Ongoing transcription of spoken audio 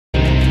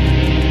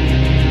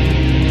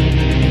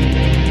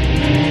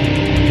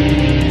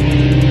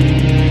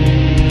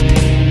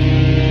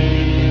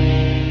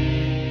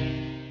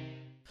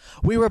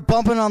We were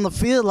bumping on the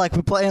field like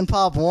we playing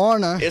Pop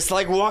Warner. It's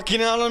like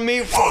walking out on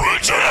me.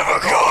 Fucking Jennifer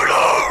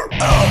Garner.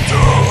 After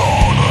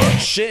all the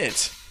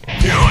shit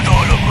you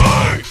done to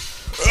me,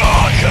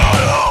 I can't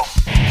help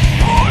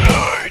but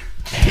hate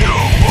you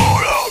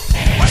pulled out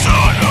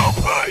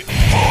misanthropy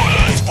for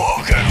this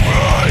fucking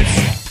race.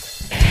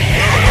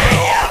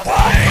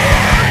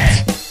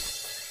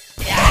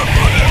 I'm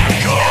putting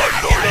God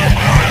on the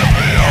man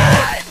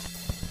beyond.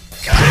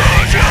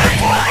 Cause you're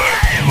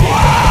fucking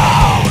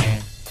wild.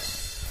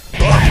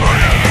 I'm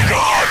putting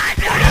God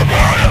on the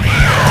man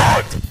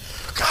beyond.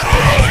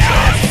 Cause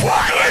you're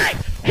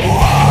fucking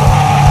wild.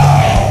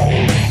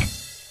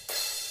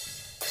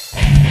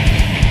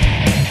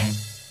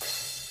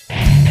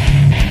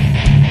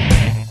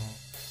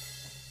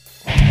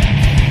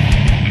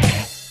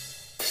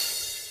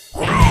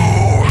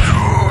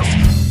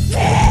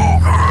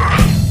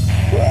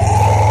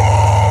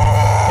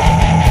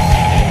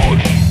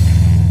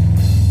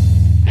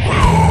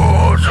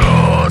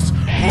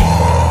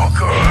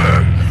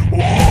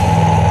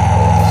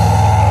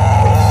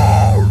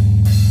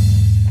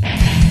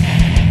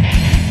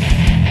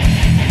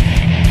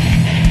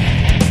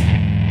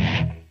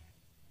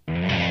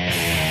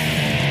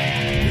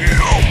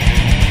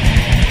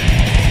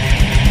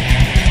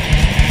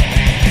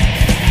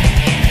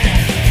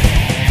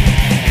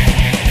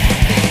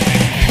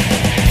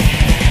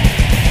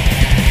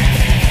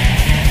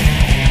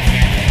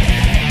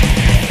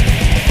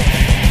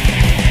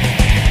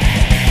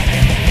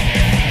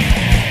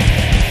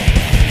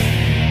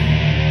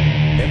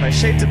 If I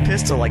shaped a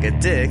pistol like a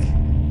dick,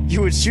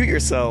 you would shoot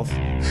yourself.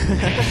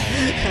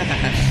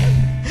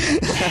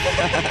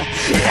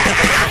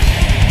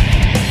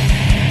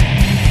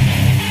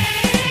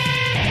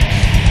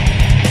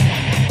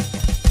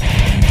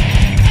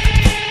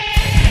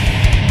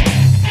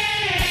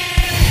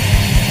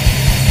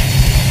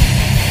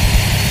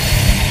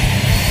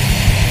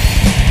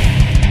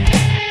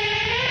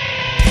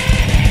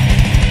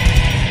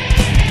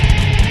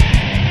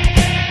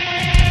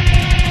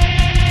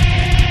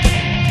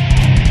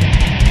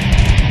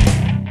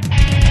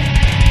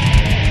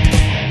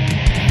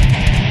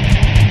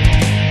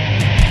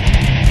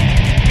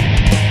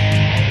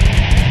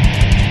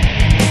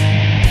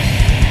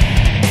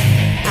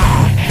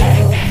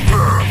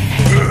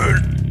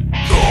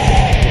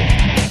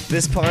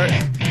 This part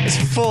is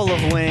full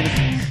of Wayne.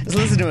 Just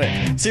listen to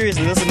it.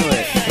 Seriously, listen to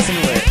it. Listen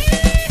to it.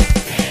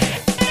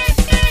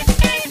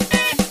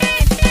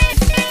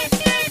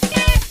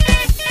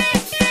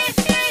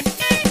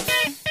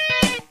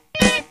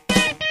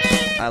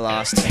 I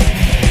lost.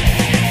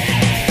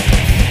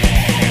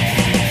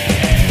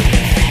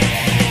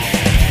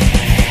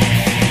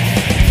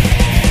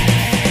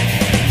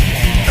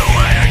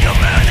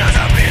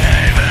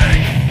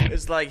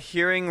 It's like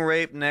hearing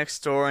rape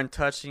next door and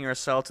touching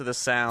yourself to the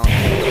sound.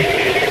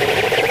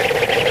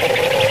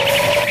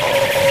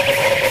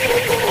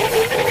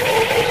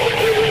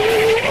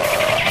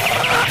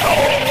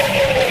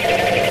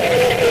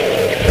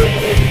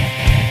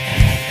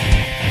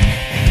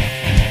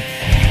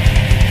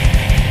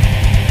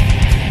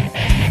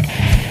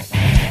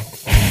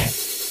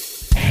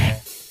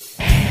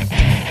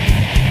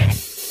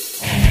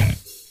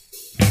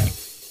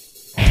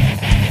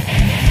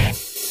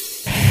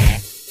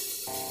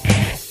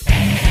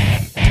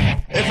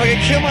 If I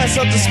could kill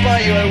myself to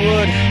spite you, I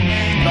would.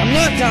 But I'm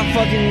not that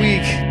fucking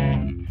weak.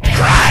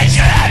 Christ,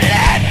 you have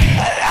lived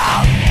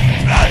alone.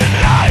 Blood and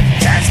life,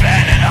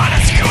 transmitted on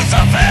a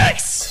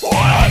crucifix.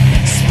 One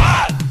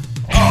spot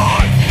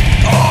on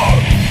our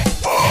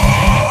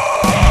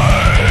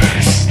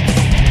face.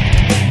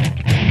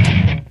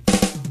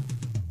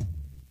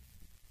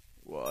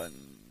 1,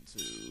 2,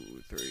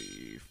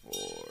 3,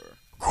 4.